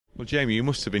Well, Jamie, you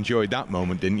must have enjoyed that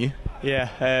moment, didn't you? Yeah,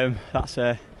 that's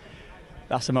a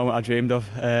moment I dreamed of.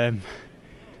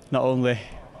 Not only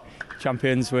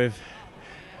champions with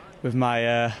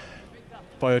my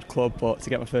boyhood club, but to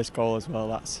get my first goal as well.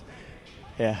 That's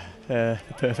the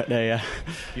perfect day. Yeah.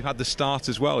 You've had the start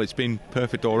as well. It's been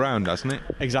perfect all round, hasn't it?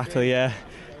 Exactly. Yeah.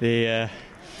 The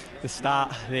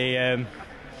start, the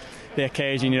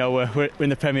occasion. You know, we're in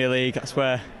the Premier League. That's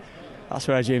where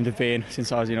I dreamed of being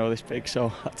since I was this big.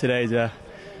 So today's a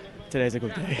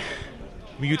good day.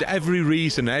 You had every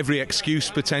reason, every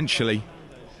excuse potentially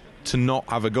to not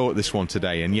have a go at this one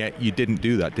today, and yet you didn't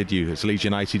do that, did you? As Leeds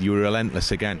United, you were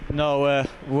relentless again. No,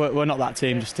 we're not that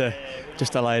team just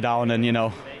to lay down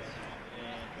and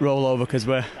roll over, because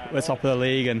we're top of the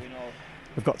league and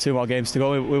we've got 2 more games to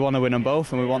go. We want to win them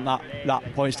both, and we want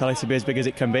that points tally to be as big as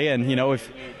it can be. And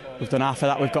we've done half of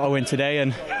that. We've got to win today,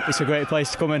 and it's a great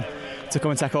place to come and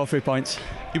take all 3 points.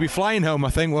 You'll be flying home,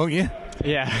 I think, won't you?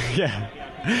 Yeah.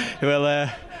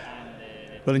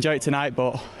 We'll enjoy it tonight,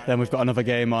 but then we've got another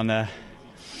game on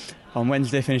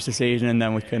Wednesday, finish the season, and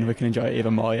then we can enjoy it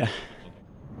even more. Yeah.